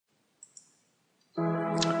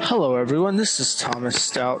Hello everyone, this is Thomas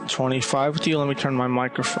Stout 25 with you. Let me turn my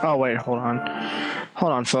microphone. Oh wait, hold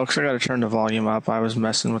on folks, I gotta turn the volume up. I was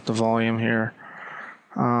messing with the volume here.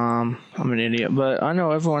 I'm an idiot, but I know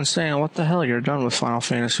everyone's saying, what the hell, you're done with Final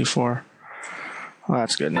Fantasy IV. Well,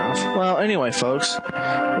 that's good enough. Well, anyway folks,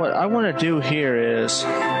 what I want to do here is,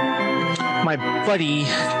 my buddy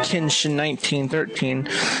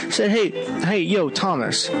Kenshin1913 said, hey, yo,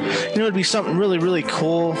 Thomas, you know it'd be something really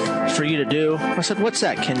cool for you to do? I said, what's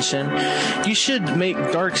that, Kenshin? You should make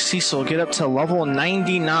Dark Cecil get up to level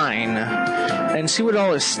 99 and see what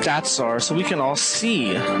all his stats are so we can all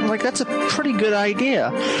see. I'm like, that's a pretty good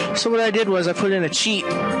idea. So what I did was I put in a cheat,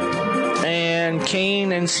 and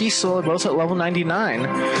Cain and Cecil are both at level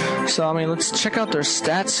 99. So, I mean, let's check out their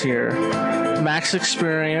stats here. Max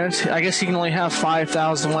experience. I guess he can only have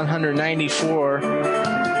 5,194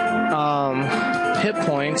 hit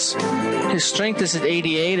points. His strength is at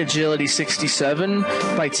 88, agility 67,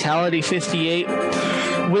 vitality 58,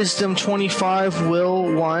 wisdom 25,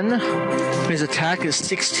 will 1. His attack is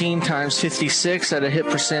 16 times 56 at a hit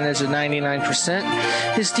percentage of 99%.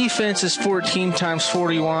 His defense is 14 times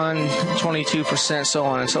 41, 22%, so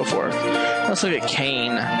on and so forth. Let's look at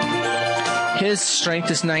Cain. His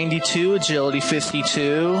strength is 92, agility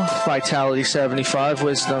 52, vitality 75,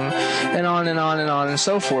 wisdom, and on and on and on and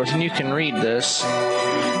so forth. And you can read this.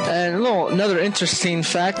 And another interesting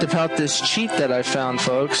fact about this cheat that I found,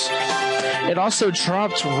 folks. It also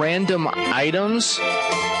dropped random items.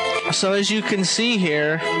 So as you can see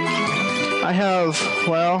here, I have,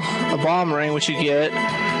 a bomb ring, which you get.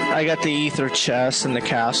 I got the ether chest and the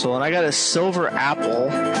castle, and I got a silver apple,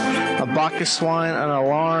 a Bacchus wine, an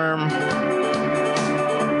alarm,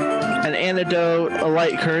 an antidote, a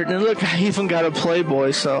light curtain, and look, I even got a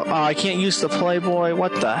Playboy, so I can't use the Playboy?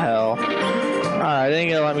 What the hell? Alright, they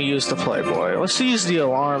ain't gonna let me use the Playboy. Let's use the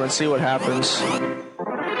alarm and see what happens.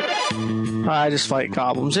 I just fight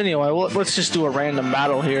goblins. Anyway, let's just do a random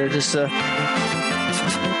battle here, just to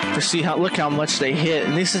see look how much they hit,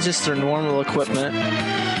 and this is just their normal equipment.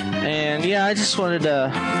 And yeah, I just wanted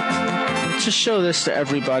to just show this to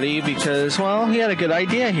everybody because, well, he had a good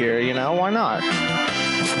idea here, you know, why not?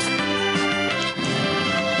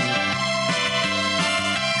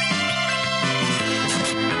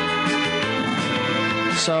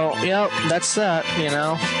 So, yep, that's that, you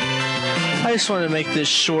know. I just wanted to make this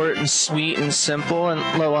short and sweet and simple, and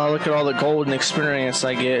look at all the golden experience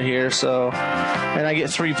I get here, so, and I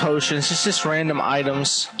get 3 potions. It's just random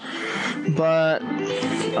items. But,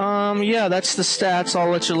 yeah, that's the stats. I'll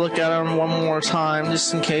let you look at them one more time,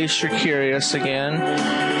 just in case you're curious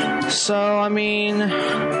again. So, I mean,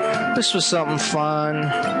 this was something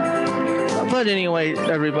fun. But anyway,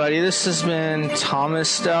 everybody, this has been Thomas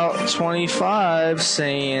Stout 25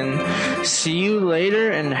 saying, see you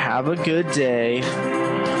later and have a good day.